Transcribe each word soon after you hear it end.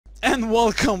And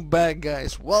welcome back,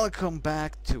 guys. Welcome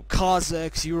back to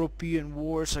Cossacks European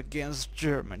Wars against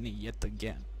Germany yet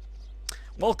again.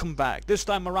 Welcome back. This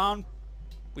time around,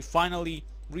 we finally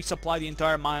resupplied the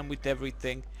entire mine with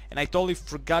everything. And I totally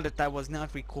forgot that I was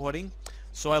not recording.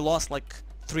 So I lost like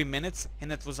 3 minutes,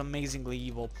 and that was amazingly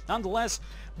evil. Nonetheless,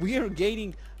 we are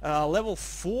gaining level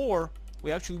 4.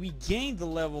 We gained the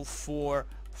level 4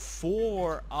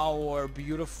 for our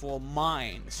beautiful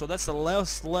mine. So that's the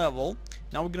last level.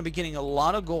 Now we're gonna be getting a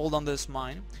lot of gold on this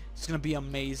mine. It's gonna be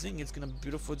amazing, it's gonna be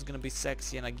beautiful, it's gonna be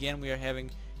sexy. And again, we are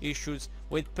having issues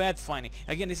with pathfinding.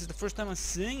 Again, this is the first time I'm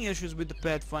seeing issues with the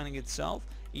pathfinding itself.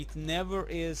 It never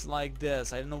is like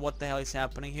this. I don't know what the hell is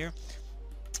happening here.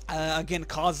 Again,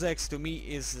 Cossacks to me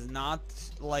is not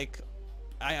like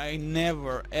I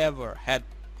never ever had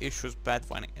issues with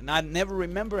pathfinding, and I never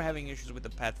remember having issues with the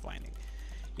pathfinding.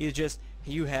 It's just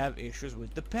you have issues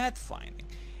with the pathfinding,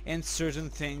 and certain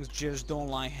things just don't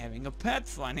like having a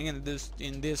pathfinding. And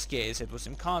in this case, it was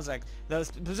in Cossack. That's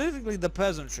specifically the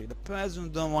peasantry. The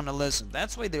peasants don't want to listen.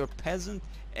 That's why they're peasant,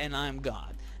 and I'm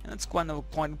God. And that's quite a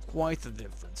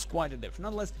difference. Quite a difference.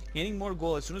 Nonetheless, getting more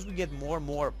gold as soon as we get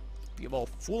more people,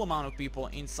 full amount of people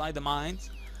inside the mines,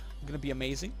 it's gonna be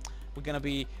amazing. We're gonna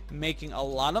be making a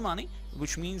lot of money,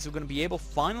 which means we're gonna be able to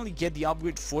finally get the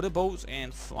upgrade for the boats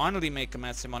and finally make a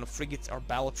massive amount of frigates or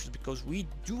battleships, because we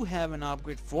do have an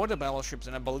upgrade for the battleships,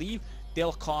 and I believe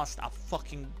they'll cost a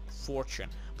fucking fortune.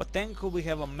 But thankfully we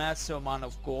have a massive amount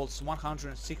of gold,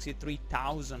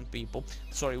 163,000 people,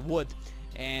 sorry, wood,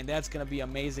 and that's gonna be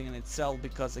amazing in itself,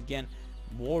 because again,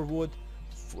 more wood,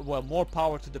 well, more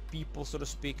power to the people, so to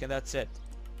speak, and that's it.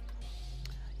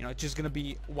 You know, it's just gonna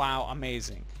be wow,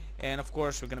 amazing. And of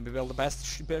course, we're gonna be building the best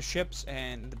ships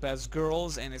and the best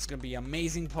girls, and it's gonna be an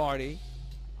amazing party.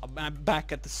 I'm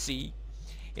back at the sea.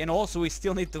 And also, we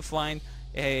still need to find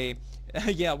a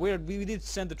yeah, we did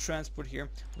send the transport here.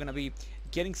 We're gonna be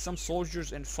getting some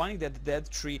soldiers and finding that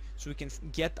dead tree so we can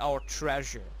get our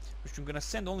treasure, which I'm gonna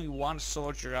send only one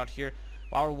soldier out here,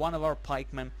 one of our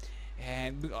pikemen.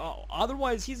 And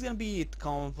otherwise he's gonna be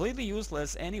completely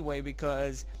useless anyway,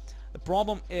 because the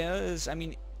problem is, I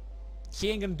mean, he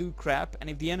ain't gonna do crap, and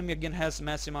if the enemy again has a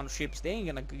massive amount of ships, they ain't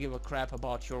gonna give a crap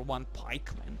about your one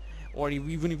pikeman. Or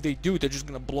even if they do, they're just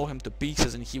gonna blow him to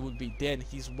pieces and he would be dead.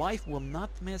 His wife will not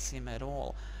miss him at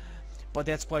all. But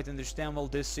that's quite understandable.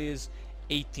 This is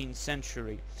 18th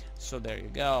century, so there you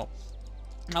go.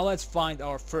 Now let's find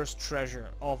our first treasure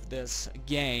of this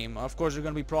game. Of course, there's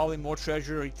gonna be probably more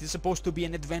treasure. It is supposed to be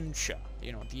an adventure,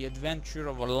 you know, the adventure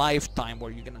of a lifetime,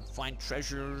 where you're gonna find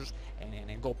treasures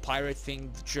and go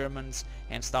pirating the Germans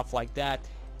and stuff like that.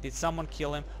 Did someone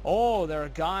kill him? Oh, there are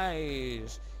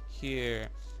guys here.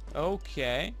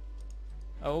 Okay,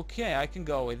 I can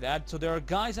go with that. So there are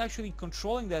guys actually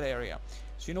controlling that area.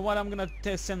 So you know what? I'm gonna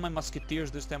send my musketeers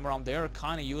this time around. They're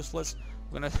kind of useless.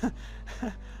 I'm gonna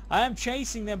I am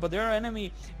chasing them, but there are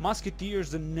enemy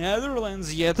musketeers. The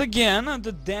Netherlands yet again,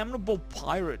 the damnable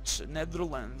pirates.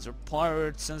 Netherlands are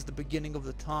pirates since the beginning of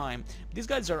the time. These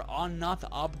guys are not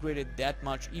upgraded that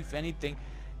much. If anything,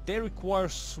 they require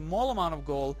small amount of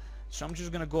gold. So I'm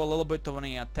just gonna go a little bit on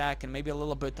an attack and maybe a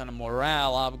little bit on a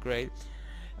morale upgrade.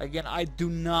 Again, I do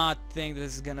not think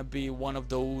this is gonna be one of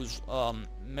those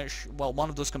one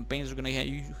of those campaigns are gonna have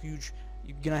huge.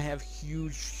 You're gonna have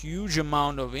huge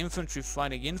amount of infantry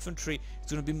fighting infantry.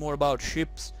 It's gonna be more about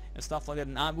ships and stuff like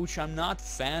that, which I'm not a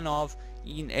fan of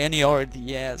in any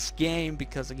RTS game,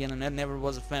 because again, I never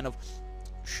was a fan of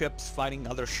ships fighting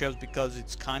other ships, because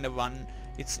it's kind of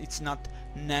it's not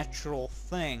natural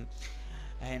thing,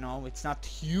 you know, it's not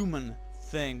human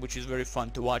thing, which is very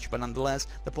fun to watch. But nonetheless,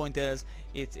 the point is,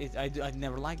 I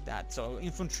never liked that. So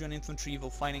infantry on infantry evil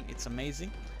fighting, it's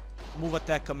amazing. Move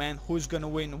attack command. Who's gonna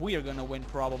win? We are gonna win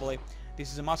probably.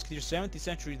 This is a Musketeer 70th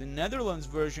century, the Netherlands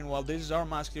version, while this is our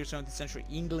Musketeer 70th century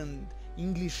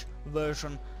English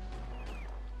version.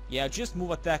 Yeah, just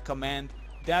move attack command.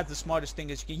 That's the smartest thing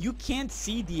that you can't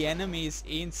see the enemies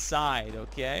inside,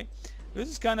 okay? This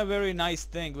is kind of a very nice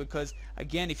thing, because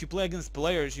again, if you play against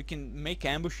players, you can make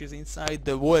ambushes inside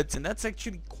the woods, and that's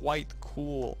actually quite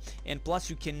cool. And plus,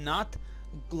 you cannot,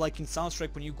 like in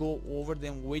Soundstrike, when you go over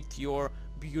them with your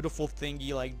beautiful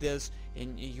thingy like this,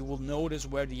 and you will notice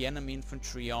where the enemy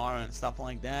infantry are and stuff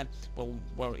like that. Well,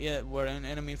 where an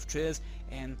enemy infantry is,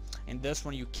 and in this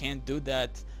one you can't do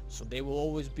that, so they will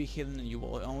always be hidden, and you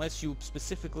will, unless you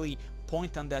specifically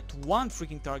point on that one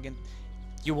freaking target,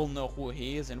 you will know who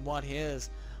he is and what he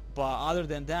is. But other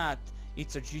than that,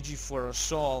 it's a GG for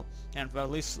us all, and well,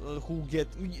 at least who get,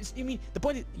 I mean, the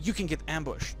point is you can get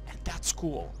ambushed, and that's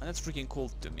cool, and that's freaking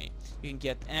cool to me. You can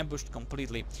get ambushed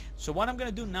completely. So what I'm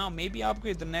gonna do now, maybe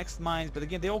upgrade the next mines, but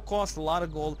again, they all cost a lot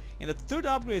of gold, and the third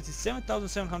upgrade is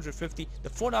 7,750, the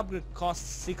fourth upgrade costs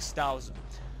 6,000.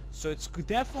 So it's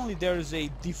definitely, there is a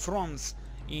difference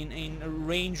in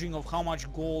ranging of how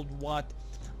much gold what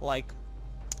like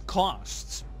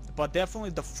costs. But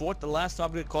definitely the fourth, the last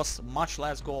upgrade, costs much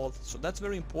less gold, so that's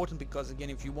very important, because again,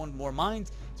 if you want more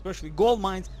mines, especially gold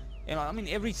mines, you know, I mean,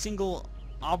 every single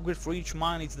upgrade for each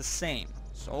mine is the same.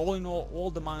 So all in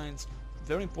all the mines,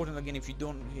 very important. Again, if you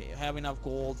don't have enough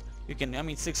gold, you can, I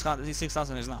mean,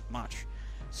 6,000 is not much,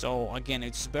 so again,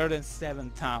 it's better than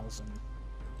 7,000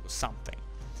 something.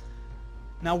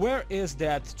 Now, where is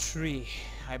that tree?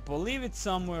 I believe it's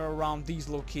somewhere around these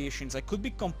locations. I could be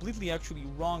completely actually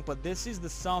wrong, but this is the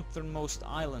southernmost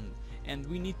island, and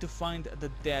we need to find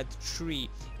the dead tree,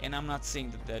 and I'm not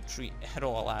seeing the dead tree at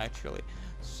all, actually.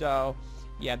 So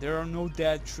yeah, there are no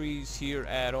dead trees here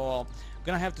at all. I'm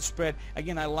gonna have to spread.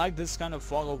 Again, I like this kind of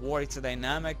fog of war. It's a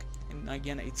dynamic, and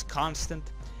again, it's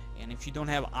constant, and if you don't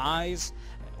have eyes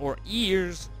or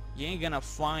ears, you ain't gonna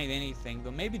find anything.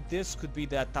 But maybe this could be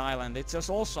that island. It's just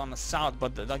also on the south,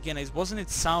 but again, wasn't it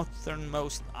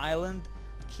southernmost island?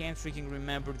 I can't freaking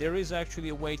remember. There is actually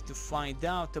a way to find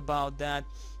out about that.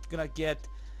 I'm gonna get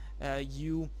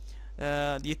you.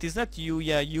 It is that you,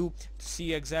 yeah, you, to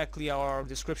see exactly our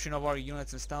description of our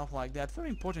units and stuff like that. Very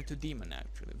important to demon,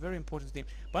 actually. Very important to demon.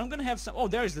 But I'm gonna have some. Oh,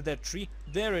 there is the dead tree.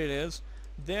 There it is.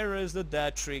 There is the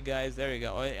dead tree, guys. There you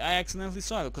go. I accidentally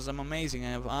saw it because I'm amazing. I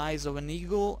have eyes of an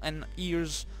eagle and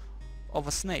ears of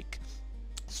a snake.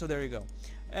 So there you go.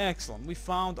 Excellent. We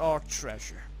found our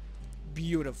treasure.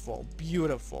 Beautiful,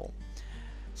 beautiful.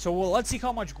 So well, let's see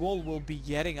how much gold we'll be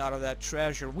getting out of that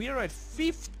treasure. We are at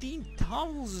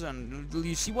 15,000. Do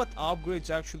you see what upgrades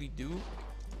actually do?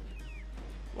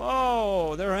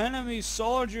 Whoa, there are enemy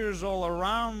soldiers all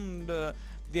around.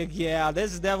 Yeah,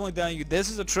 this is definitely telling you this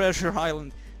is a treasure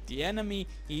island. The enemy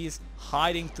is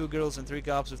hiding 2 girls and 3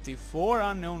 cups of tea for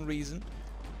unknown reason.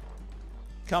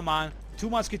 Come on, 2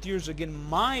 musketeers again.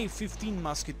 My 15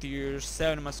 musketeers,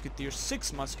 7 musketeers,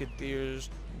 6 musketeers,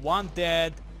 1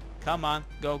 dead. Come on,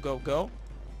 go, go, go.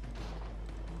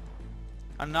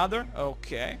 Another,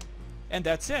 okay, and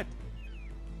that's it.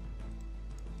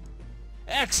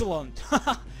 Excellent.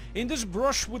 In this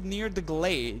brushwood near the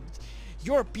glade,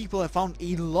 your people have found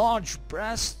a large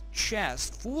brass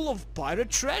chest full of pirate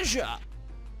treasure.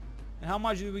 And how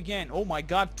much did we gain? Oh my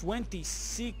god,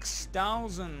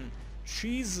 26,000.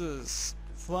 Jesus.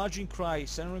 Fudging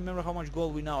Christ. I don't remember how much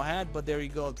gold we now had, but there you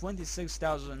go.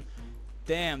 26,000.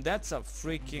 Damn, that's a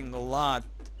freaking lot.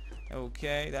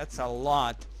 Okay, that's a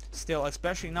lot. Still,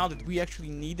 especially now that we actually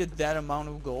needed that amount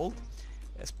of gold.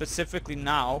 Specifically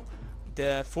now,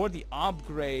 for the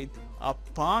upgrade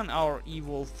upon our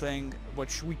evil thing,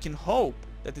 which we can hope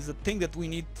that is the thing that we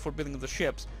need for building the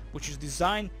ships, which is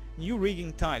design new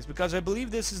rigging ties, because I believe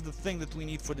this is the thing that we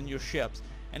need for the new ships,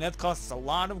 and that costs a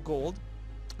lot of gold,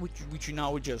 which you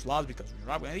know we just lost because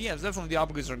we're upgrading. Yes, definitely the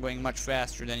upgrades are going much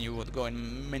faster than you would go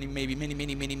in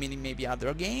maybe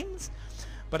other games.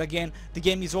 But again, the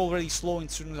game is already slow in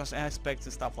certain aspects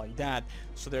and stuff like that.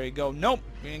 So there you go. Nope,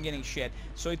 we ain't getting shit.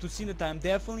 So it would seem that I'm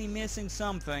definitely missing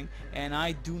something, and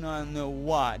I do not know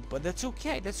what. But that's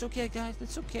okay. That's okay, guys.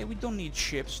 That's okay. We don't need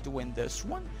ships to win this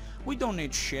one. We don't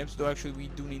need ships, though actually we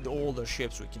do need all the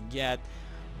ships we can get.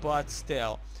 But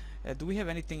still, do we have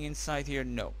anything inside here?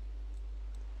 No.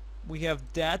 We have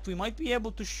that. We might be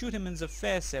able to shoot him in the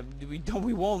face.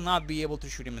 We will not be able to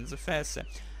shoot him in the face.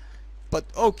 But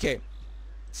okay.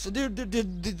 So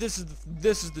this is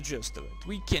the gist of it.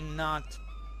 We cannot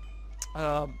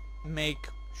make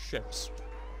ships.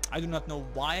 I do not know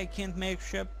why I can't make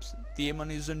ships. Demon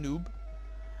is a noob.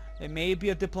 It may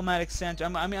be a diplomatic center.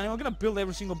 I mean, I'm gonna build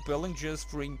every single building just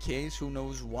for in case. Who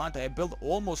knows what? I built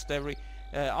almost every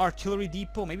artillery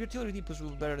depot. Maybe artillery depots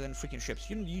will be better than freaking ships.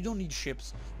 You don't need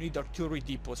ships. You need artillery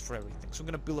depots for everything. So I'm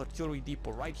gonna build artillery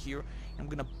depot right here. And I'm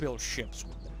gonna build ships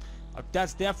with them.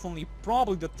 That's definitely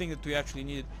probably the thing that we actually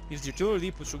need is the artillery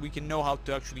depot, so we can know how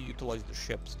to actually utilize the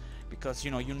ships, because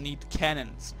you know you need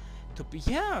cannons to be.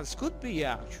 Yes, could be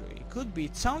actually. It could be.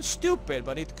 It sounds stupid,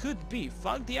 but it could be.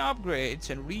 Fuck the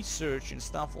upgrades and research and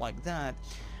stuff like that.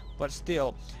 But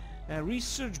still,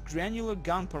 research granular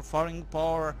gun firing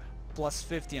power plus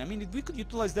 15. I mean, if we could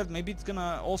utilize that, maybe it's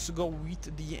gonna also go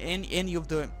with the any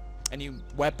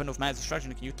weapon of mass destruction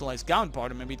that can utilize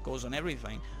gunpowder. Maybe it goes on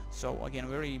everything. So again,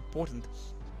 very important.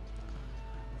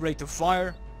 Rate of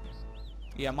fire.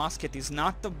 Yeah, musket is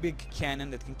not the big cannon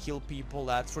that can kill people,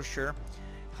 that's for sure.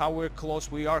 how we're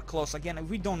close. We are close. Again,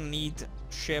 we don't need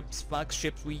ships, flak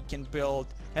ships. We can build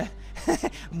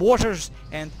mortars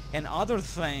and other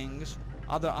things,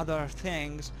 other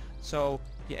things. So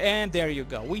yeah, and there you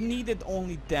go. We needed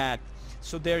only that.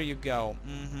 So there you go.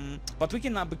 But we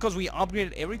cannot, because we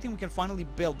upgraded everything, we can finally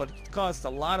build, but it costs a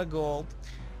lot of gold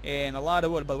and a lot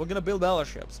of wood. But we're gonna build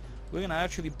battleships. We're gonna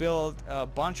actually build a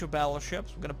bunch of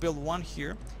battleships. We're gonna build one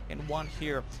here and one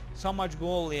here. So much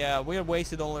gold, yeah, we're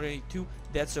wasted already too.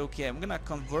 That's okay. I'm gonna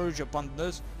converge upon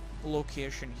this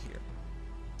location here.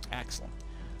 Excellent.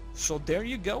 So there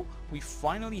you go. We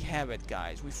finally have it,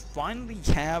 guys. We finally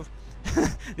have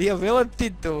the ability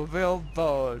to build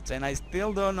boats, and I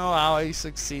still don't know how I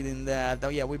succeed in that. Oh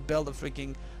yeah, we built a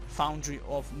freaking foundry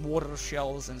of mortar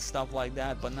shells and stuff like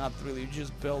that, but not really. We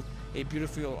just built a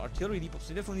beautiful artillery depot.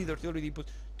 So definitely need artillery depot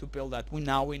to build that. We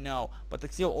know,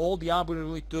 but still, all the upgrade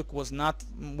really took was not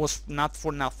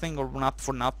for nothing, or not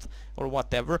for not or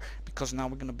whatever, because now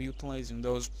we're gonna be utilizing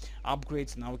those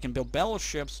upgrades. Now we can build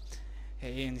battleships,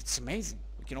 and it's amazing.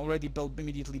 We can already build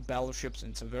immediately battleships,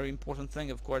 and it's a very important thing,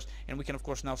 of course. And we can, of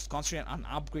course, now concentrate on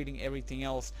upgrading everything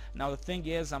else. Now the thing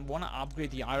is, I want to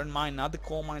upgrade the iron mine, not the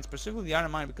coal mine, specifically the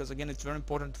iron mine, because again, it's very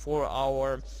important for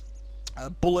our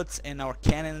bullets and our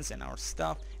cannons and our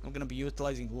stuff. And we're going to be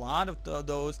utilizing a lot of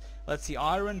those. Let's see,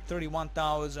 iron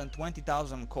 31,000,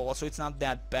 20,000 coal, so it's not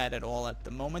that bad at all at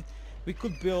the moment. We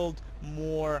could build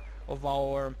more of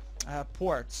our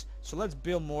ports. So let's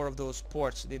build more of those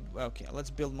ports. Okay, let's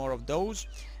build more of those.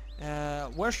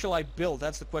 Where shall I build?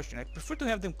 That's the question. I prefer to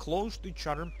have them close to each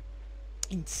other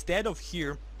instead of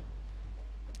here,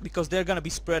 because they're gonna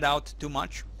be spread out too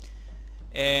much,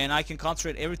 and I can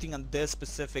concentrate everything on this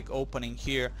specific opening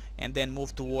here and then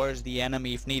move towards the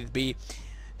enemy if need be.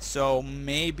 So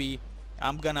maybe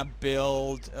I'm gonna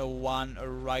build one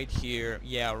right here.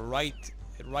 Yeah,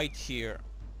 right here.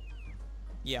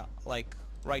 Yeah, like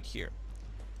right here.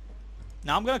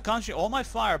 Now I'm gonna concentrate all my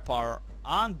firepower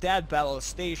on that battle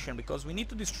station, because we need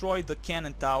to destroy the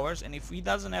cannon towers, and if he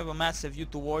doesn't have a massive view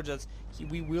towards us,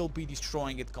 we will be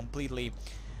destroying it completely.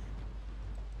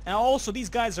 And also, these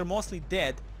guys are mostly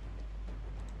dead.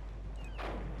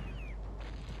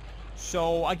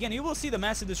 So again, you will see the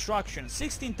massive destruction.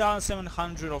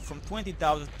 16,700 or from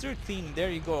 20,000, 13. There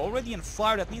you go. Already on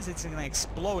fire. That means it's gonna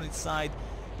explode inside,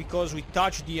 because we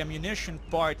touched the ammunition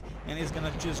part, and it's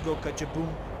gonna just go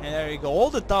kajaboom, and there you go.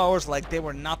 All the towers like they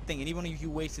were nothing, and even if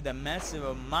you wasted a massive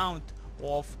amount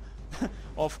of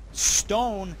of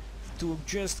stone to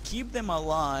just keep them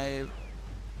alive,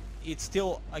 it's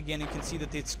still, again, you can see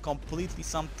that it's completely,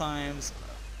 sometimes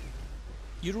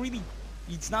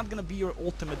it's not gonna be your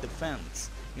ultimate defense.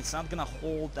 It's not gonna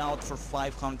hold out for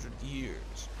 500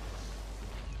 years.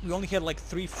 We only had like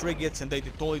 3 frigates, and they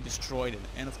totally destroyed it,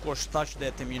 and of course touched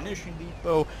that ammunition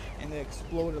depot, and they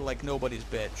exploded like nobody's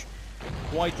bitch.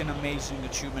 Quite an amazing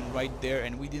achievement right there,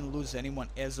 and we didn't lose anyone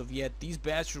as of yet. These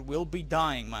bastards will be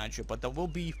dying, mind you, but they will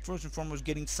be first and foremost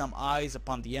getting some eyes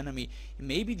upon the enemy, and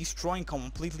maybe destroying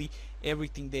completely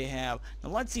everything they have. Now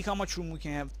let's see how much room we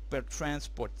can have per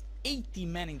transport. 80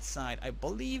 men inside. I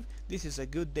believe this is a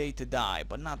good day to die,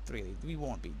 but not really. We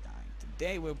won't be dying.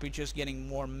 Today we'll be just getting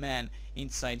more men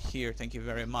inside here. Thank you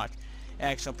very much.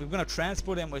 Excellent. We're gonna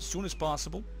transport them as soon as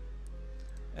possible.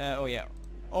 Oh yeah,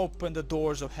 open the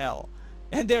doors of hell,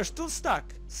 and they're still stuck.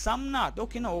 Some not.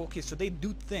 Okay, no. Okay, so they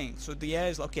do things. So the air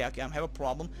is okay. I have a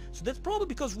problem. So that's probably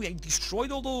because we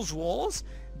destroyed all those walls.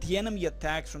 The enemy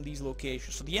attacks from these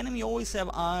locations. So the enemy always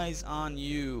have eyes on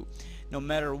you, no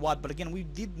matter what. But again, we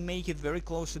did make it very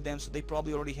close to them, so they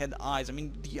probably already had eyes. I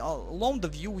mean, alone the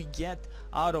view we get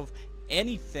out of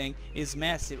anything is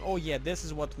massive. Oh yeah, this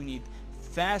is what we need.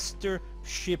 Faster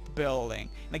shipbuilding.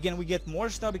 And again, we get more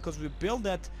stuff because we build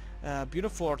that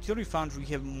beautiful artillery foundry.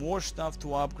 We have more stuff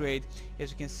to upgrade,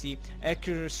 as you can see.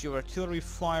 Accuracy of artillery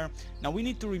fire. Now we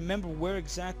need to remember where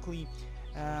exactly.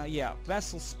 Yeah,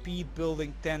 vessel speed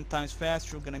building 10 times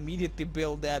faster. We're gonna immediately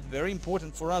build that. Very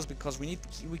important for us, because we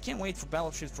can't wait for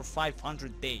battleships for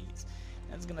 500 days.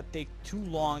 That's gonna take too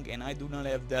long, and I do not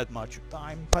have that much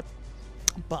time. But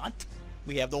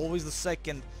we have always the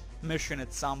second mission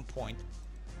at some point.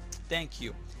 Thank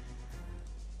you.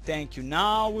 Thank you.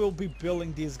 Now we'll be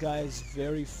building these guys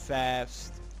very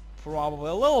fast. Probably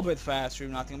a little bit faster,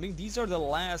 if nothing. I mean, these are the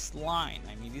last line.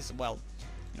 I mean, these, well,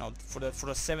 you know, for the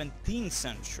 17th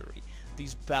century,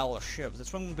 these battleships.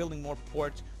 That's why I'm building more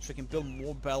ports, so I can build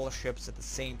more battleships at the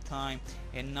same time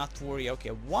and not worry. Okay,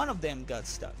 one of them got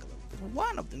stuck.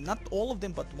 One of them, not all of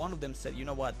them, but one of them said, you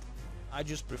know what? I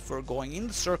just prefer going in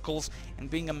the circles and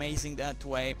being amazing that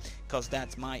way, because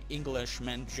that's my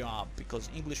Englishman job, because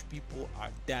English people are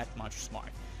that much smart.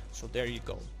 So there you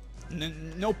go.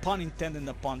 No pun intended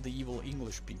upon the evil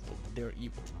English people. They're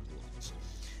evil nonetheless.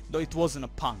 Though it wasn't a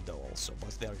pun though also, but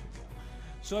there you go.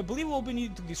 So I believe we'll be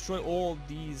needing to destroy all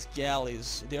these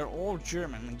galleys. They're all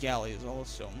German galleys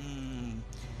also.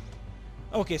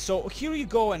 Okay, so here you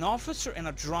go, an officer and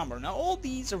a drummer. Now all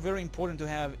these are very important to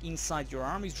have inside your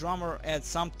armies. Drummer adds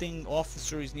something,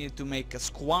 officer is needed to make a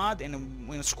squad, and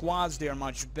in squads they are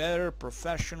much better,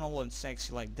 professional and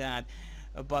sexy like that.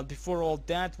 But before all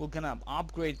that, we're gonna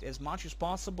upgrade as much as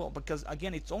possible, because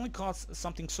again it's only costs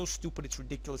something so stupid it's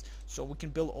ridiculous, so we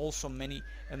can build also many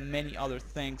other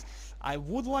things. I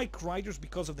would like riders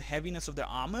because of the heaviness of their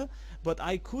armor, but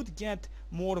I could get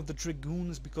more of the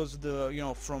dragoons because of the, you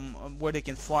know, from where they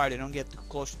can fire, they don't get too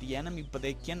close to the enemy, but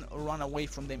they can run away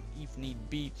from them if need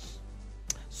be.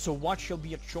 So what shall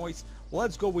be a choice?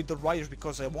 Let's go with the riders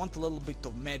because I want a little bit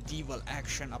of medieval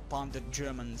action upon the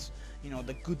Germans, you know,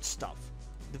 the good stuff.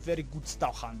 The very good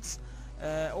stuff, Hans.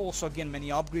 Also again many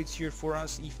upgrades here for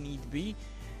us if need be.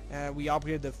 We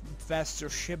upgrade the faster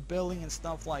shipbuilding and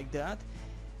stuff like that.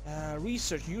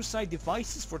 Research new side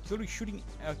devices for artillery shooting.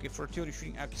 Okay, for artillery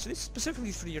shooting. Okay, so this is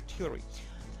specifically for the artillery.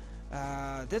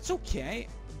 That's okay,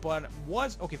 but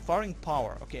was okay. Firing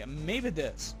power. Okay, maybe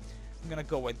this. I'm gonna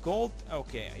go with gold.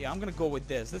 Okay, yeah, I'm gonna go with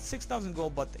this. That's 6,000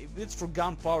 gold, but it's for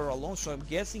gunpowder alone, so I'm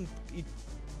guessing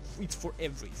it's for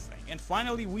everything. And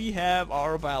finally we have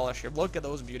our battleship. Look at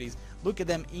those beauties. Look at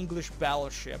them English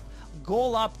battleship.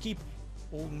 Goal upkeep.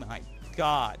 Oh my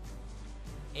god.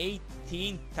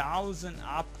 18,000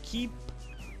 upkeep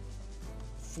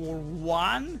for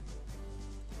one?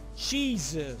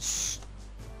 Jesus.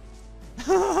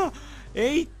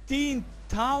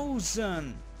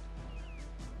 18,000.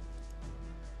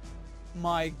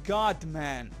 My god,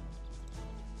 man.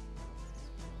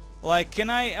 Like, can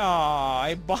I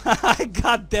I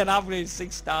got that upgrade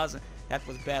 6,000. That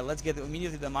was bad. Let's get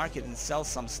immediately to the market and sell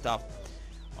some stuff.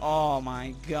 Oh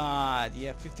my god.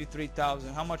 Yeah,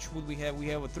 53,000. How much would we have? We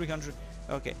have a 300.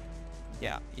 Okay.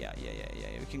 Yeah.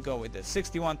 We can go with this.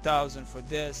 61,000 for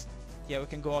this. Yeah, we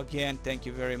can go again. Thank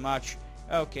you very much.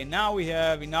 Okay, now we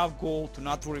have enough gold to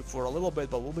not worry for a little bit,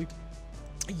 but we'll be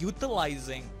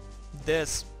utilizing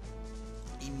this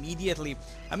immediately.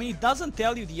 I mean, it doesn't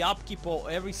tell you the upkeep of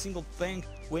every single thing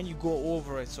when you go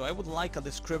over it, so I would like a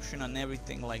description on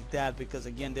everything like that, because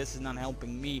again this is not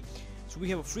helping me. So we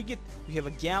have a frigate, we have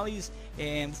a galleys,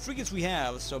 and frigates we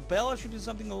have, so Bella should do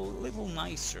something a little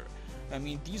nicer. I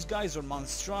mean, these guys are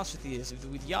monstrosities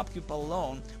with the upkeep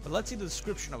alone, but let's see the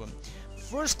description of them.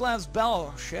 First class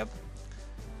battleship,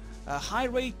 a high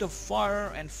rate of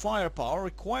fire and firepower,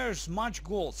 requires much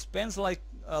gold, spends like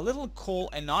a little coal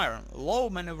and iron, low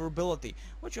maneuverability,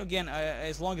 which again,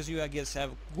 as long as you I guess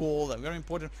have gold, very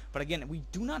important, but again we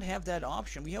do not have that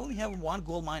option. We only have one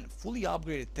gold mine fully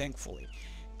upgraded, thankfully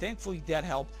that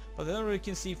helped, but there you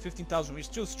can see 15,000. We're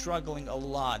still struggling a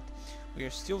lot,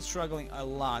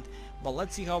 but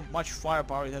let's see how much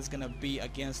firepower that's gonna be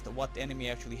against what the enemy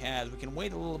actually has. We can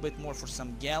wait a little bit more for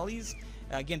some galleys.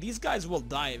 Again, these guys will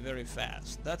die very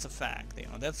fast, that's a fact, you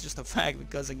know, that's just a fact,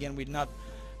 because again we're not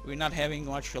having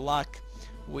much luck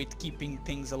with keeping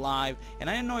things alive, and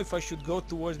I don't know if I should go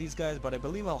towards these guys, but I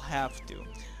believe I'll have to.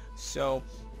 So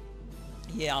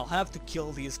yeah, I'll have to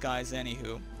kill these guys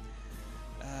anywho.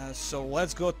 So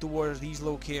let's go towards these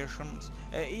locations.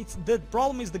 It's the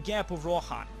problem is the gap of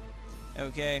Rohan.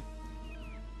 Okay,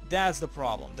 that's the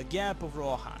problem, the gap of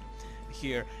Rohan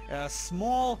here.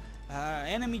 Small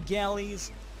enemy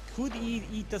galleys could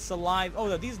eat us alive.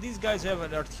 Oh, these guys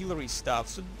have artillery stuff,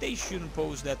 so they shouldn't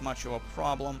pose that much of a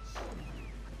problem.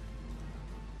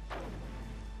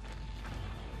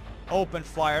 Open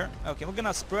fire. Okay, we're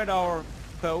gonna spread our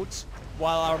boats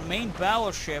while our main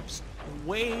battleships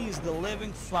weighs the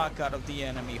living fuck out of the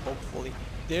enemy, hopefully.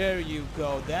 There you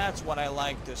go, that's what I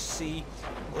like to see.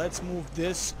 Let's move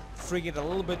this frigate a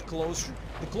little bit closer.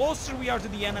 The closer we are to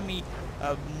the enemy,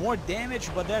 more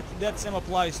damage, but that same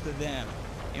applies to them.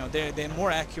 You know, they're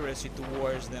more accuracy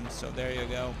towards them, so there you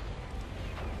go.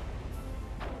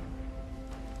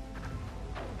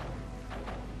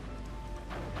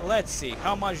 Let's see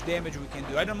how much damage we can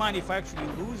do. I don't mind if I actually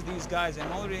lose these guys.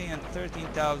 I'm already at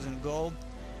 13,000 gold,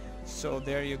 so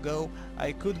there you go.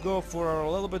 I could go for a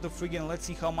little bit of frigate, and let's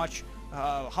see how much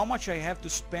I have to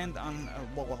spend on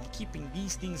well, keeping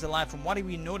these things alive. From what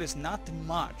we noticed, not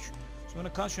much. So I'm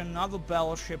gonna construct another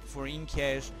battleship for in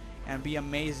case, and be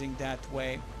amazing that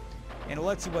way. And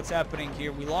let's see what's happening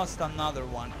here. We lost another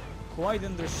one, quite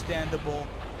understandable.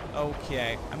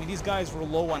 Okay, I mean these guys were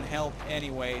low on health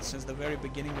anyway since the very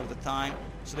beginning of the time,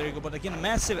 so there you go. But again,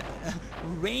 massive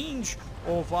range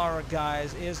of our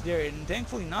guys is there, and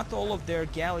thankfully not all of their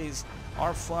galleys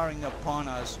are firing upon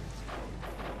us.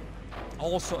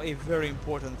 Also a very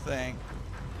important thing.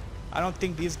 I don't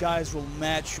think these guys will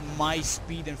match my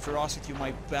speed and ferocity of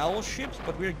my battleships,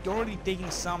 but we're already taking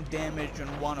some damage on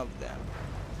one of them.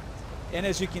 And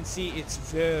as you can see, it's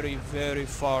very, very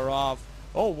far off.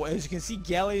 Oh, as you can see,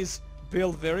 galleys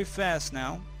build very fast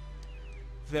now.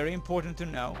 Very important to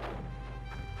know.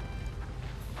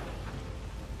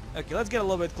 Okay, let's get a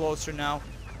little bit closer now.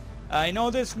 I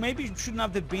know this maybe should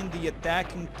not have been the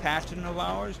attacking pattern of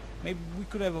ours. Maybe we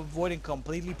could have avoided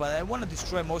completely, but I want to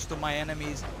destroy most of my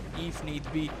enemies if need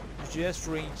be, just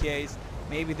for in case.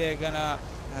 Maybe they're gonna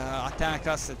attack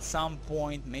us at some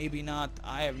point, maybe not.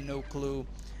 I have no clue.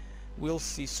 We'll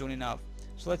see soon enough.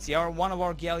 So let's see, one of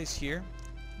our galleys here.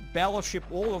 Battleship,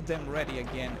 all of them ready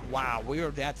again. Wow, we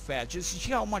are that fast. Just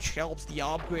see how much helps the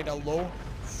upgrade alone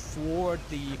for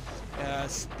the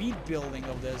speed building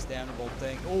of this damnable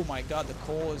thing. Oh my god, the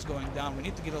coal is going down. We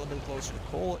need to get a little bit closer. The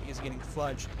coal is getting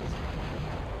fudged.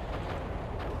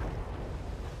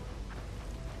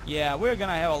 Yeah, we're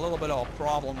gonna have a little bit of a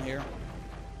problem here.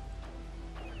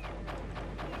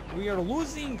 We are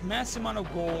losing massive amount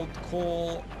of gold,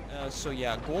 coal, so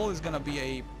yeah, gold is gonna be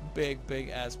a big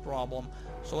ass problem.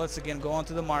 So let's again go on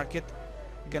to the market.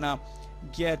 Gonna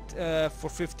get for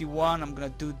 51, I'm gonna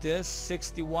do this.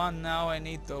 61 now I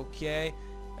need. Okay,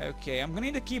 I'm gonna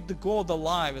need to keep the gold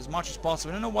alive as much as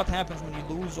possible. I don't know what happens when you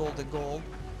lose all the gold.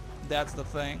 That's the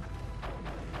thing.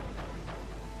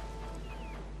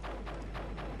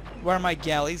 Where are my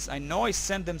galleys? I know I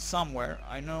sent them somewhere.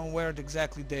 I know where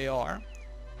exactly they are.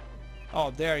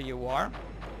 Oh, there you are.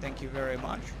 Thank you very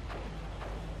much.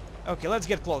 Okay, let's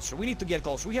get closer. We need to get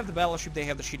closer. We have the battleship, they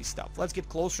have the shitty stuff. Let's get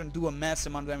closer and do a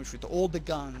massive amount of damage with all the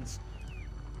guns.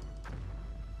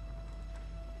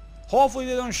 Hopefully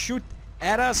they don't shoot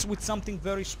at us with something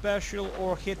very special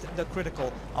or hit the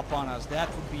critical upon us. That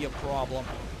would be a problem.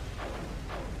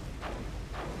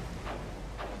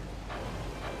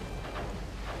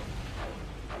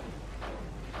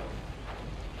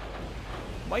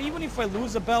 But even if I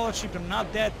lose a battleship, I'm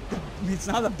not that. It's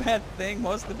not a bad thing,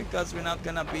 mostly because we're not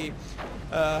gonna be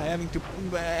having to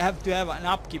have an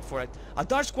upkeep for it. A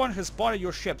Dutch squadron has spotted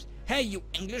your ships. Hey, you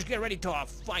English, get ready to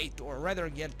fight, or rather,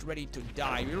 get ready to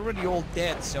die. You're already all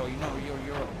dead, so you know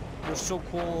your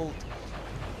so-called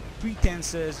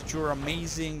pretenses that you're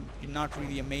amazing. You're not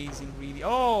really amazing, really.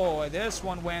 Oh, this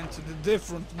one went to the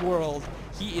different world.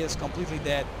 He is completely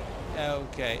dead.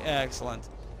 Okay, excellent.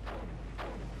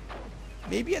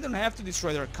 Maybe I don't have to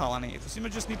destroy their colony. I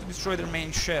just need to destroy their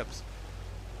main ships.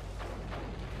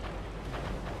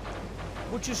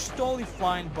 Which is totally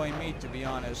fine by me, to be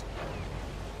honest.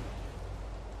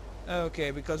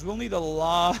 Okay, because we'll need a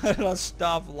lot of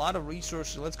stuff, a lot of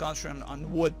resources. Let's concentrate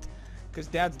on wood. Because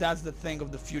that's the thing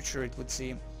of the future, it would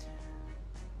seem.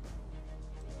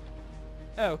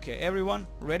 Okay, everyone,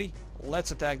 ready?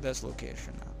 Let's attack this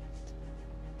location now.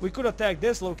 We could attack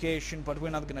this location, but we're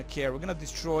not gonna care. We're gonna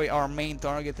destroy our main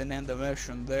target and end the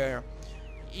mission there,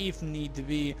 if need to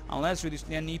be. Unless we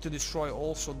need to destroy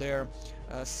also their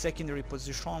secondary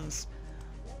positions.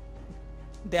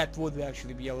 That would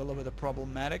actually be a little bit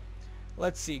problematic.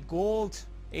 Let's see, gold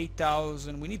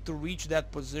 8,000. We need to reach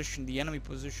that position, the enemy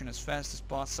position, as fast as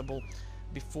possible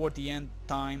before the end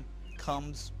time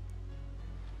comes.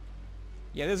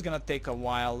 Yeah, this is gonna take a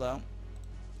while though.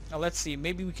 Now let's see,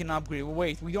 maybe we can upgrade.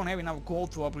 Wait, we don't have enough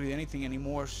gold to upgrade anything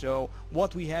anymore, so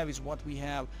what we have is what we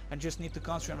have. I just need to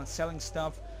concentrate on selling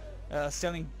stuff,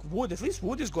 selling wood. At least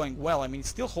wood is going well. I mean, it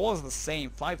still holds the same,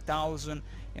 5,000,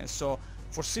 and so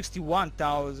for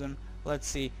 61,000, let's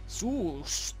see. So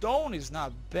stone is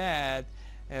not bad.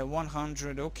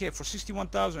 100. Okay, for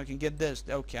 61,000 I can get this.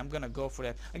 Okay, I'm gonna go for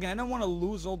that. Again, I don't want to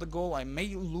lose all the gold. I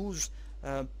may lose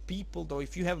people though.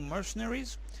 If you have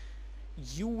mercenaries,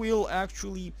 you will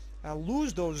actually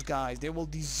lose those guys. They will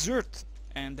desert,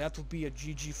 and that will be a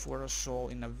GG for us all,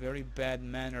 in a very bad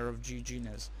manner of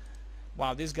GG-ness.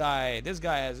 Wow, this guy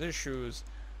has issues.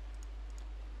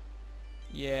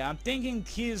 Yeah, I'm thinking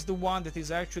he's the one that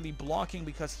is actually blocking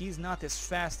because he's not as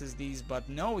fast as these, but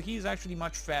no, he's actually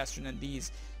much faster than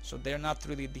these, so they're not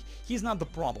really he's not the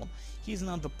problem. He's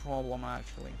not the problem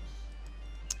actually.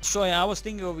 So yeah, I was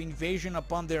thinking of invasion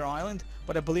upon their island,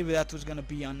 but I believe that was gonna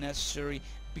be unnecessary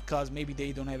because maybe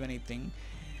they don't have anything.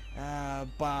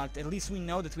 But at least we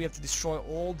know that we have to destroy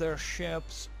all their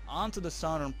ships onto the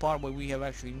southern part where we have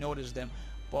actually noticed them.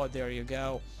 But there you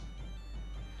go.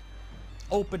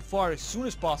 Open fire as soon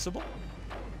as possible.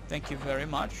 Thank you very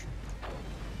much.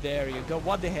 There you go.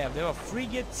 What they have? They have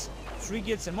frigates,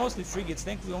 and mostly frigates.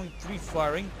 Thankfully only 3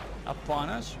 firing upon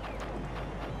us.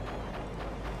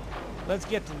 Let's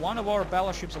get one of our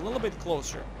battleships a little bit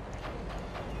closer.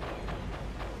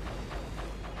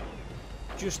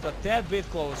 just a tad bit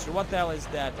closer. What the hell is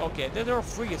that? Okay, there are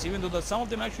frigates, even though some of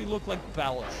them actually look like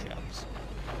battleships.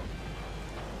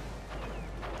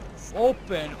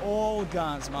 Open all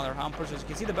guns, mother humpers. As you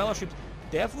can see, the battleships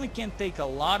definitely can take a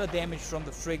lot of damage from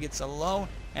the frigates alone,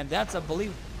 and that's, I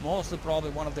believe, mostly probably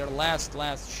one of their last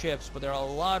ships, but there are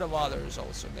a lot of others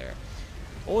also there.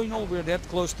 All in all, we're that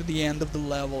close to the end of the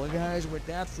level, guys. We're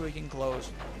that freaking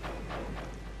close.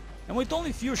 And with only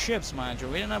a few ships, mind you.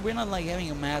 We're not like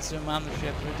having a massive amount of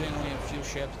ships. We're doing only a few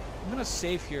ships. I'm gonna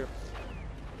save here.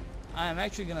 I'm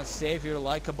actually gonna save here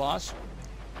like a boss,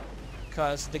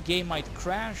 because the game might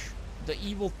crash. The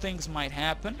evil things might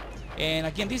happen, and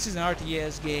again, this is an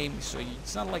RTS game, so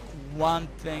it's not like one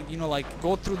thing, you know, like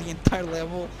go through the entire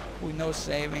level with no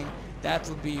saving. That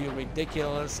would be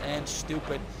ridiculous and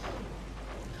stupid.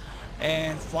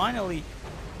 And finally,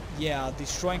 yeah,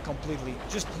 destroying completely.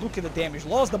 Just look at the damage.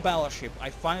 Lost the battleship.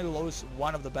 I finally lost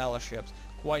one of the battleships.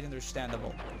 Quite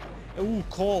understandable. Ooh,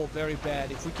 coal, very bad.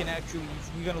 If we're gonna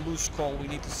lose coal, we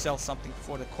need to sell something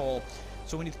for the coal.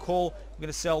 So we need coal. We're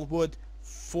gonna sell wood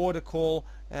for the coal.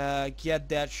 Get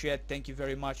that shit. Thank you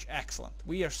very much. Excellent.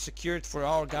 We are secured for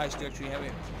our guys to actually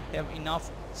have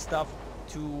enough stuff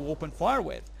to open fire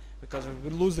with. Because if we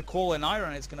lose the coal and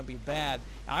iron, it's gonna be bad.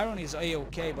 Iron is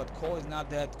a-okay, but coal is not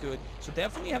that good. So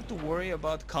definitely have to worry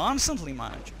about constantly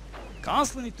managing.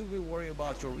 Constantly to be worried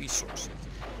about your resources.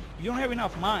 If you don't have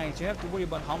enough mines, you have to worry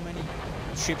about how many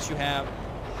ships you have,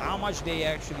 how much they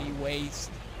actually waste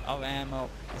of ammo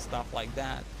and stuff like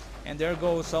that. And there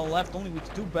goes, so left only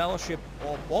with 2 battleships,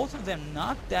 or both of them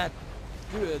not that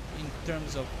good in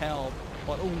terms of health,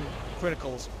 but ooh,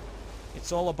 criticals.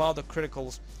 It's all about the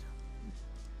criticals.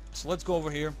 So let's go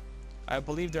over here. I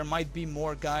believe there might be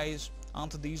more guys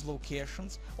onto these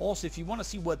locations. Also, if you want to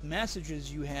see what messages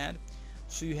you had,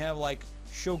 so you have like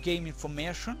show game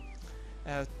information,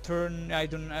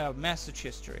 message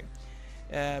history,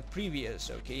 previous,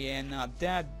 okay, and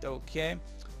that, okay.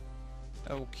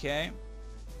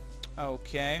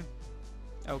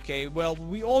 Well,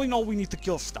 all in all, we need to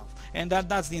kill stuff, and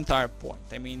that's the entire point.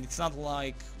 I mean, it's not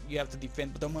like you have to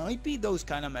defend, but there might be those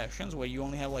kind of missions where you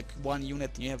only have like one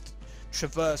unit and you have to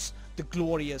traverse the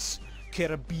glorious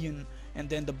Caribbean and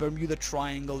then the Bermuda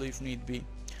Triangle if need be.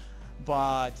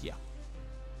 But yeah.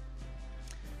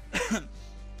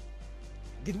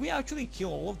 Did we actually kill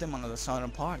all of them on the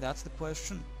southern part? That's the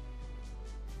question.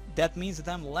 That means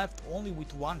that I'm left only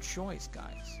with one choice,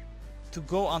 guys. To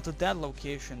go onto that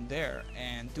location there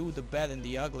and do the bad and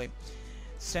the ugly.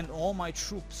 Send all my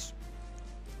troops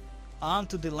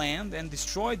onto the land and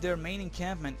destroy their main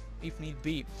encampment if need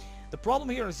be. The problem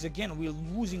here is, again, we're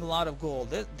losing a lot of gold.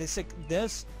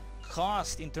 This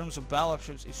cost in terms of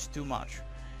battleships is too much.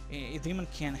 If Demon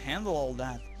can't handle all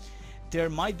that. There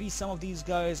might be some of these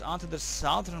guys onto the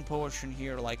southern portion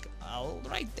here, like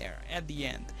right there at the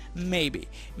end. Maybe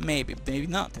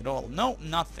not at all. No,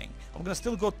 nothing. I'm gonna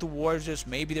still go towards this.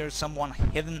 Maybe there's someone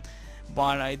hidden,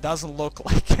 but it doesn't look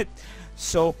like it.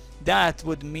 So that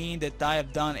would mean that I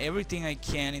have done everything I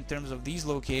can in terms of these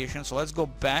locations. So let's go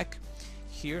back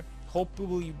here.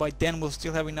 Hopefully by then we'll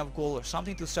still have enough gold or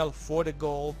something to sell for the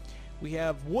gold. We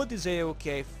have wood is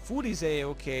a-okay, food is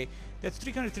a-okay. That's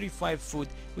 335 food.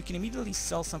 We can immediately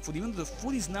sell some food, even though the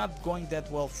food is not going that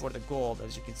well for the gold,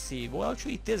 as you can see. Well,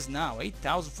 actually it is now,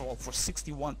 8,000 for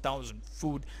 61,000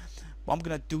 food. But I'm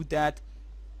gonna do that.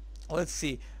 Let's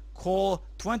see, coal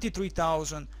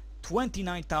 23,000,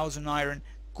 29,000 iron,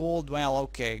 gold. Well,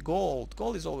 okay, gold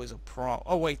is always a pro.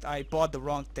 Oh wait, I bought the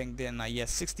wrong thing, didn't I? Yes,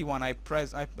 61.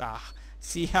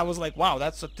 See, I was like, wow,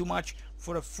 that's too much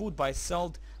for the food, but I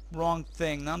sold wrong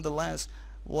thing. Nonetheless,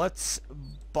 let's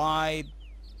buy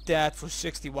that for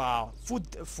 60. Wow, food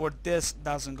for this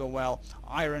doesn't go well.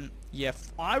 Iron, yeah,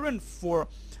 iron for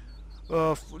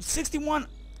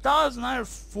 61,000 iron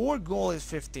for gold is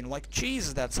 15. Like,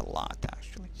 Jesus, that's a lot.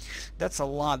 Actually, that's a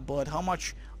lot. But how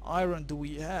much iron do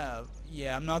we have?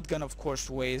 Yeah, I'm not gonna, of course,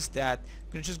 waste that.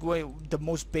 I'm gonna just go with the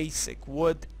most basic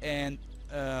wood and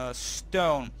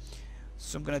stone.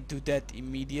 So I'm gonna do that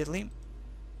immediately.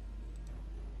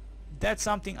 That's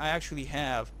something I actually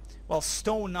have. Well,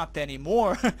 stone not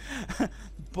anymore,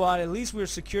 but at least we're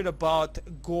secured about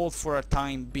gold for a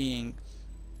time being.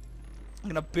 I'm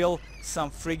gonna build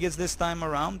some frigates this time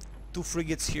around, 2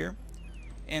 frigates here,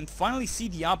 and finally see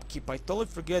the upkeep. I totally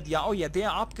forget. Yeah, oh yeah, their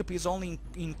upkeep is only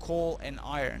in coal and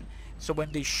iron. So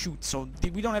when they shoot, so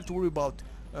we don't have to worry about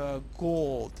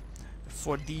gold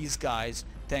for these guys,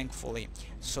 thankfully.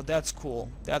 So that's cool.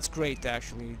 That's great,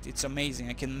 actually. It's amazing.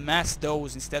 I can mass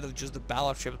those instead of just the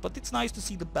battleships. But it's nice to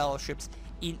see the battleships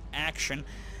in action.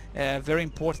 Very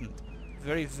important.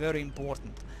 Very, very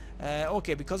important.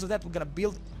 Okay, because of that we're gonna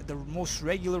build the most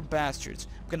regular bastards.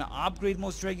 We're gonna upgrade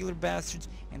most regular bastards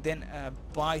and then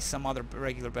buy some other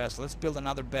regular bastards. Let's build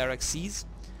another barracks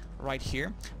right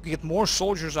here. We get more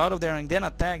soldiers out of there and then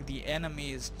attack the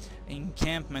enemy's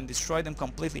encampment, destroy them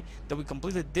completely. That we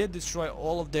completely did destroy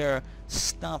all of their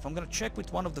stuff. I'm gonna check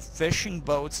with one of the fishing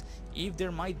boats if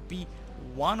there might be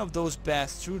one of those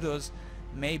bastardos,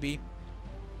 maybe.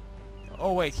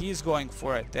 Oh wait, he's going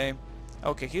for it, eh?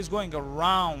 Okay, he's going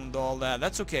around all that.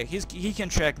 That's okay. He can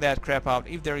check that crap out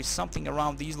if there is something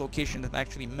around these locations that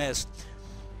actually missed.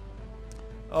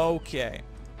 Okay.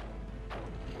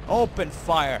 Open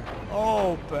fire.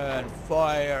 Open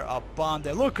fire upon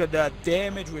them. Look at that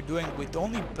damage we're doing with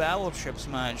only battleships,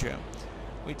 mind you.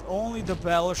 With only the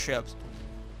battleships.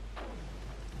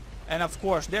 And of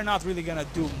course, they're not really gonna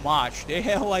do much. They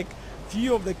have like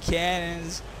few of the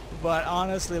cannons. But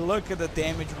honestly, look at the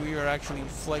damage we are actually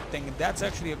inflicting. That's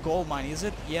actually a gold mine, is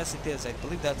it? Yes, it is. I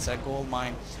believe that's a gold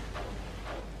mine.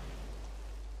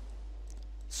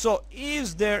 So,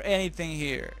 is there anything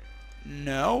here?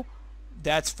 No.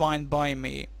 That's fine by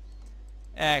me.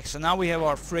 So now we have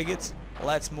our frigates.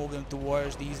 Let's move them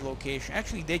towards these locations.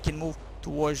 Actually, they can move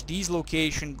towards these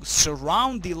locations.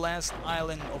 Surround the last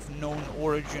island of known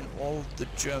origin of the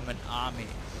German army.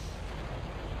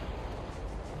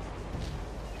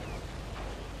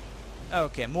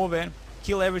 Okay, move in,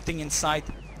 kill everything in sight.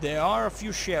 There are a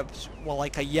few ships, well,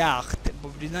 like a yacht,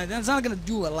 but that's not gonna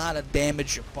do a lot of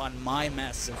damage upon my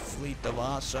massive fleet of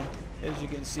awesome, as you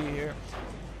can see here.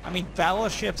 I mean,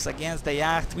 battleships against the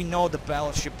yacht, we know the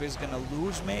battleship is gonna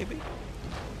lose, maybe.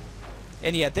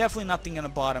 And yeah, definitely nothing on the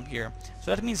bottom here.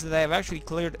 So that means that I have actually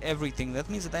cleared everything. That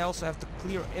means that I also have to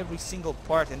clear every single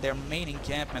part in their main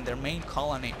encampment, their main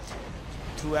colony,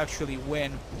 to actually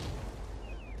win.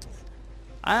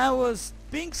 I was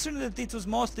being certain that it was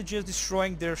mostly just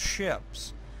destroying their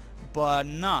ships, but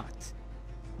not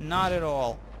at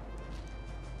all.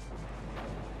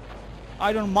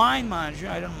 I don't mind, mind you,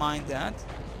 I don't mind that.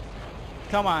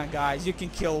 Come on guys, you can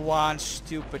kill one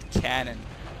stupid cannon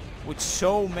with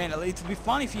so many. It would be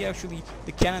fun if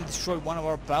the cannon destroyed one of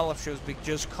our battleships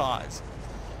just cause.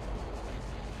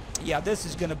 Yeah, this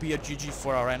is gonna be a GG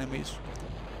for our enemies.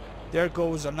 There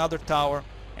goes another tower.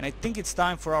 And I think it's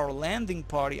time for our landing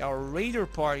party, our raider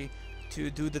party, to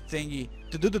do the thingy,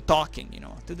 to do the talking, you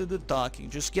know, to do the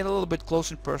talking. Just get a little bit close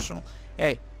and personal.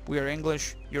 Hey, we are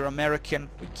English, you're American,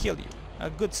 we kill you.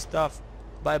 Good stuff,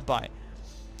 bye-bye.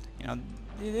 You know,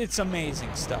 it's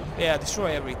amazing stuff. Yeah,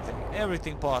 destroy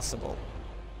everything possible.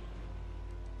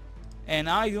 And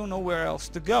I don't know where else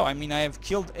to go. I mean, I have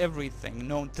killed everything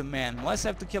known to man. Unless I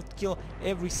have to kill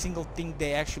every single thing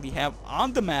they actually have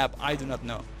on the map, I do not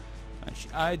know.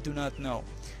 I do not know.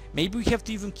 Maybe we have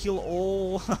to even kill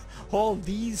all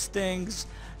these things.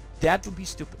 That would be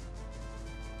stupid.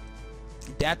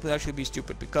 That would actually be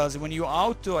stupid, because when you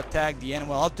out to attack the enemy,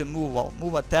 well, out to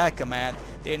move attack command,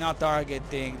 they're not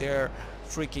targeting their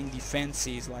freaking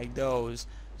defenses like those.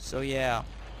 So yeah.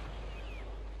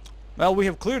 Well, we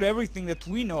have cleared everything that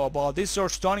we know about. This is our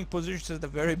starting positions at the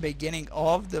very beginning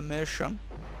of the mission.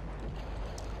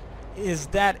 Is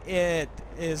that it?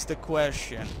 Is the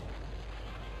question.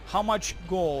 How much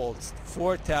gold?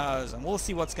 4,000. We'll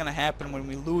see what's gonna happen when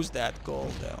we lose that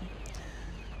gold, though.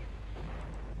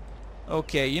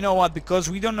 Okay, you know what? Because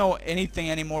we don't know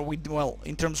anything anymore. Well,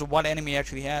 in terms of what enemy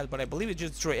actually has, but I believe it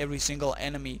just destroyed every single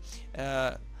enemy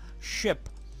ship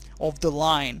of the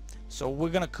line. So we're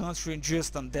gonna concentrate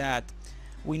just on that.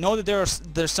 We know that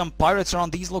there's some pirates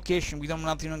around these locations. We're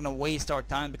not even gonna waste our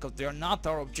time because they're not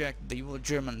our objective. The evil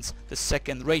Germans, the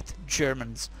second-rate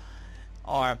Germans,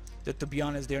 are that, to be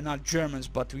honest, they're not Germans,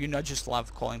 but we not just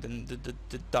love calling them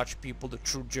the Dutch people the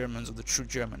true Germans of the true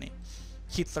Germany.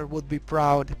 Hitler would be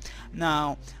proud.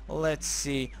 Now let's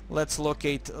see. Let's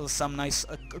locate some nice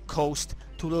coast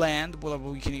to land.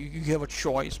 Well, you have a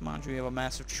choice, man. You have a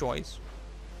massive choice.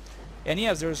 And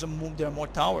yes, there are more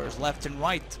towers left and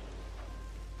right.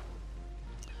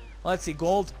 Let's see,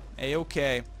 gold. Hey,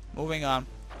 okay. Moving on.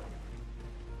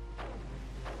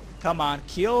 Come on,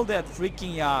 kill that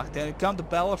freaking yacht. Then come the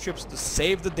battleships to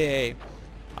save the day.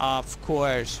 Of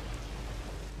course.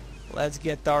 Let's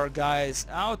get our guys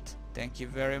out. Thank you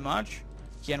very much.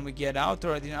 Can we get out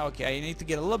already? Okay, I need to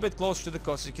get a little bit closer to the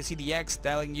coast. You can see the X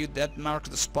telling you that marks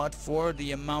the spot for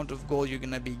the amount of gold you're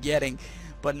gonna be getting,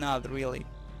 but not really.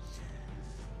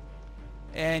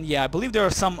 And yeah, I believe there are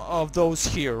some of those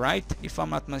here, right? If I'm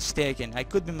not mistaken. I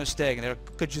could be mistaken. There are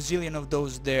a gazillion of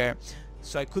those there.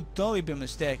 So I could totally be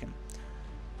mistaken.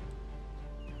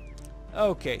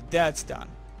 Okay, that's done.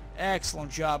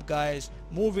 Excellent job, guys.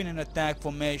 Moving in attack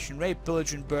formation. Rape,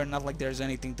 pillage, and burn. Not like there's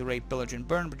anything to rape, pillage, and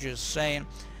burn, but just saying.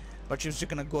 But just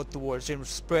gonna go towards it.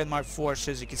 Spread my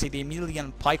forces. You can see they immediately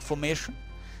in pike formation.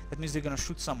 That means they're gonna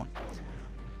shoot someone.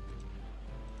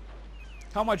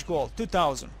 How much gold?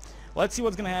 2,000. Let's see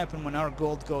what's gonna happen when our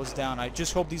gold goes down. I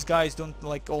just hope these guys don't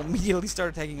like immediately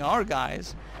start attacking our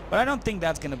guys. But I don't think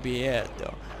that's gonna be it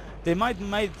though. They might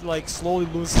like slowly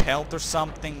lose health or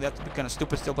something. That would be kind of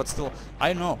stupid still, but still,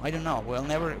 I don't know.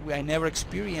 I never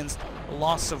experienced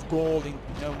loss of gold in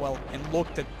and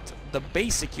looked at the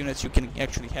basic units you can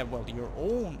actually have. Well, your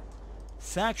own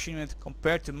faction unit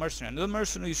compared to mercenary. The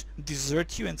mercenaries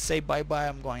desert you and say bye bye,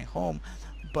 I'm going home.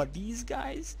 But these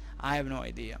guys, I have no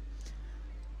idea.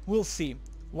 We'll see.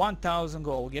 1,000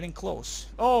 gold, getting close.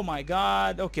 Oh my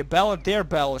god. Okay, they're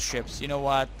battleships. You know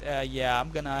what? Yeah, I'm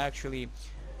gonna actually.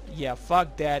 Yeah,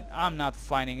 fuck that. I'm not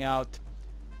finding out.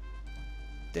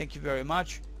 Thank you very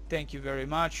much. Thank you very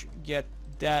much. Get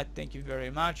that. Thank you very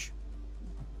much.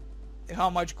 How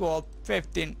much gold?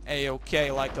 15.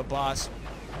 A-okay, like a boss.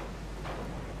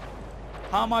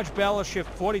 How much battleship?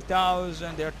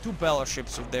 40,000. There are 2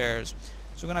 battleships of theirs.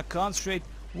 So I'm gonna concentrate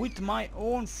with my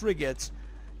own frigates,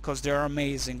 because they're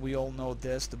amazing. We all know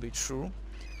this to be true.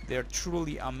 They're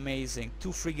truly amazing.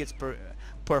 2 frigates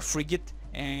per frigate,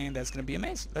 and that's gonna be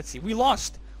amazing. Let's see. We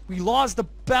lost the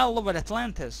Battle of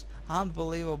Atlantis.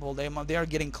 Unbelievable. They are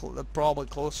getting probably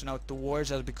closer now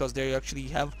towards us because they actually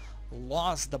have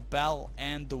lost the battle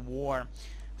and the war.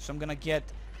 So I'm gonna get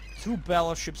 2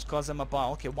 battleships because I'm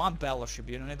about. Okay, 1 battleship.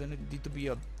 You don't need to be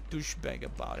a douchebag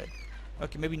about it.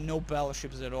 Okay, maybe no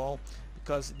battleships at all,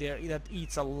 because that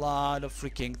eats a lot of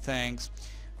freaking things.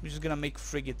 I'm just gonna make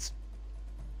frigates.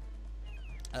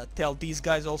 Tell these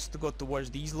guys also to go towards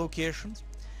these locations.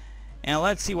 And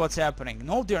let's see what's happening.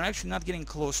 No, they're actually not getting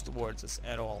close towards us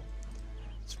at all.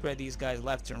 Spread these guys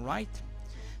left and right.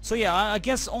 So yeah, I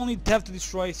guess only have to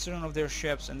destroy certain of their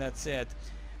ships and that's it.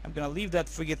 I'm gonna leave that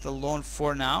frigate alone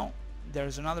for now.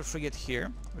 There's another frigate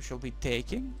here, which we'll be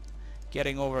taking.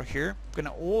 Getting over here. I'm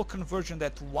gonna all converge on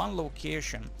that 1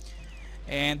 location.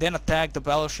 And then attack the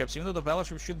battleships. Even though the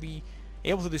battleships should be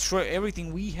able to destroy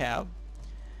everything we have.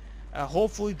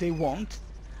 Hopefully they won't.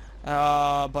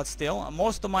 But still,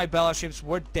 most of my battleships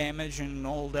were damaged and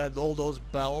all those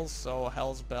bells, so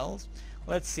hell's bells.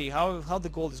 Let's see how the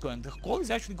gold is going. The gold is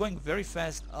actually going very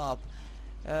fast up.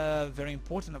 Very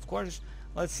important, of course.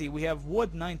 Let's see, we have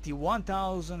wood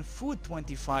 91,000, food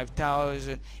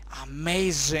 25,000.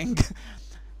 Amazing.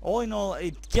 All in all,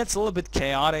 it gets a little bit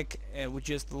chaotic with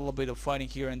just a little bit of fighting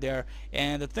here and there.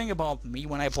 And the thing about me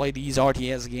when I play these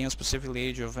RTS games, specifically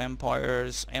Age of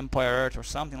Empires, Empire Earth or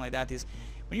something like that, is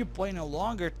when you play in a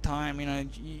longer time, you know,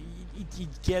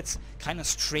 it gets kind of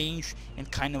strange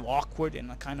and kind of awkward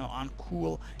and kind of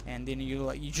uncool, and then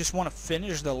you just want to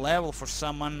finish the level for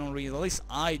some unknown reason. At least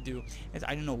I do.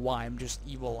 I don't know why. I'm just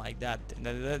evil like that.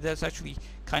 That's actually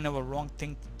kind of a wrong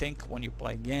thing to think when you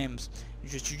play games. You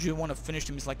just want to finish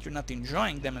them. It's like you're not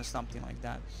enjoying them and something like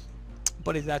that.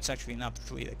 But that's actually not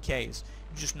truly the case.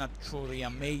 You're just not truly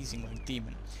amazing like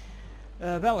Demon.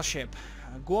 Battleship.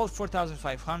 Gold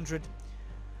 4,500.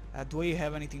 Do we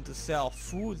have anything to sell?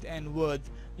 Food and wood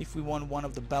if we want one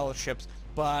of the battleships.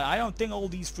 But I don't think all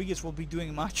these frigates will be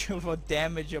doing much of a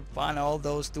damage upon all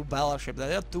those 2 battleships.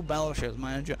 There are 2 battleships,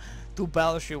 mind you. 2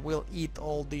 battleships will eat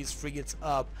all these frigates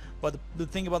up. But the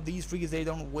thing about these frigates, they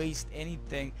don't waste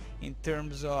anything in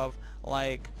terms of,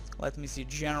 like, let me see,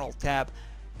 general tab.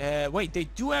 Wait, they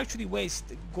do actually waste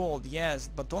gold, yes,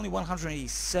 but only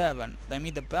 187. I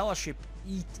mean, the battleship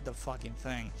eat the fucking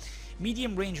thing.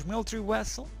 Medium range military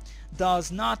vessel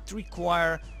does not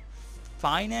require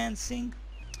financing,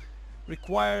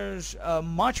 requires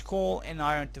much coal and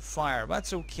iron to fire.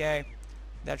 That's okay.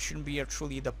 That shouldn't be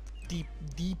actually the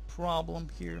deep problem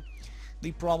here.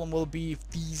 The problem will be if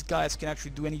these guys can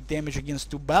actually do any damage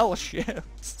against 2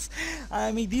 battleships.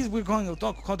 I mean, we're talking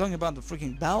about the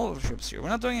freaking battleships here. We're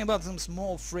not talking about some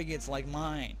small frigates like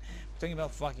mine. We're talking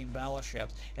about fucking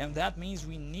battleships, and that means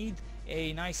we need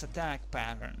a nice attack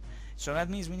pattern. So that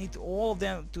means we need all of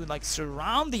them to like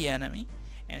surround the enemy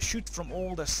and shoot from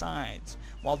all the sides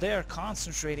while they are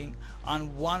concentrating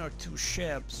on 1 or 2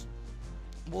 ships.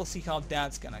 We'll see how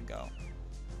that's gonna go.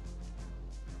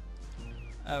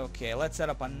 Okay, let's set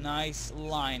up a nice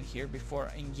line here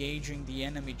before engaging the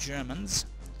enemy Germans.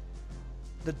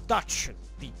 The Dutch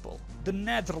people, the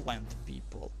Netherlands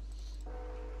people.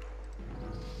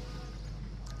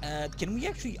 Can we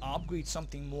actually upgrade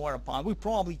something more upon? We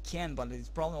probably can, but it's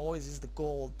probably always is the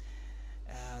goal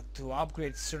to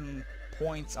upgrade certain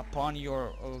points upon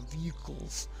your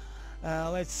vehicles.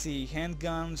 Let's see,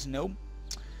 handguns, no.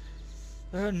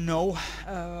 No.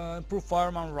 Improved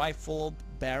firearm, rifle,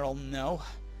 barrel, no.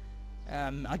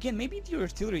 Again, maybe the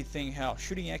artillery thing helps.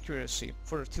 Shooting accuracy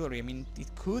for artillery. I mean,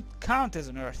 it could count as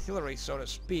an artillery, so to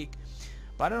speak,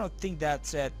 but I don't think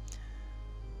that's it.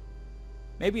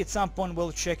 Maybe at some point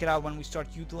we'll check it out when we start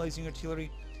utilizing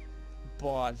artillery,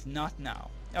 but not now.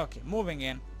 Okay, moving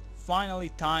in. Finally,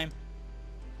 time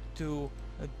to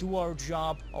do our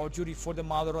job, our duty for the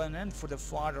motherland and for the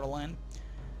fatherland,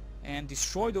 and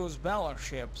destroy those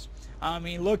battleships. I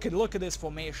mean, look at this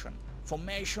formation.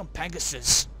 Formation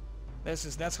Pegasus.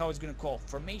 That's how it's gonna call.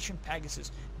 Formation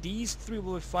Pegasus. These three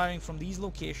will be firing from these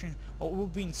locations, or we'll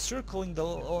be encircling the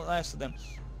last of them.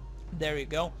 There you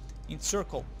go.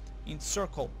 Encircle.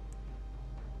 Encircle.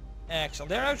 Excellent.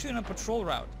 They're actually on a patrol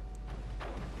route.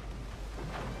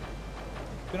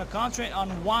 Gonna concentrate on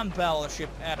one battleship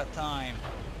at a time.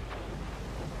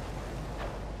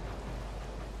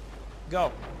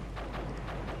 Go.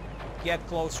 Get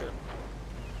closer.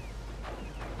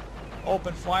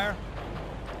 Open fire.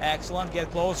 Excellent. Get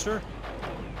closer.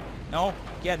 No.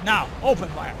 Get now. Open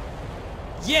fire.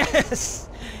 Yes!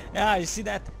 Yeah, you see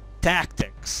that?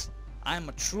 Tactics. I'm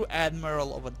a true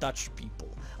admiral of a Dutch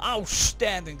people.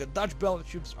 Outstanding. The Dutch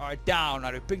battleships are down. I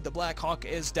repeat, the Black Hawk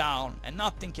is down, and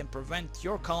nothing can prevent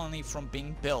your colony from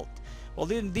being built. Well,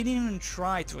 they didn't even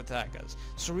try to attack us.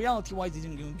 So reality-wise, they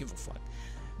didn't even give a fuck.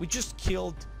 We just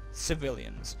killed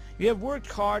civilians. You have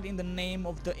worked hard in the name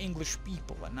of the English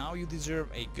people, and now you deserve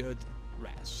a good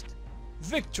rest.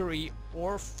 Victory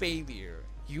or failure,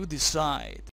 you decide.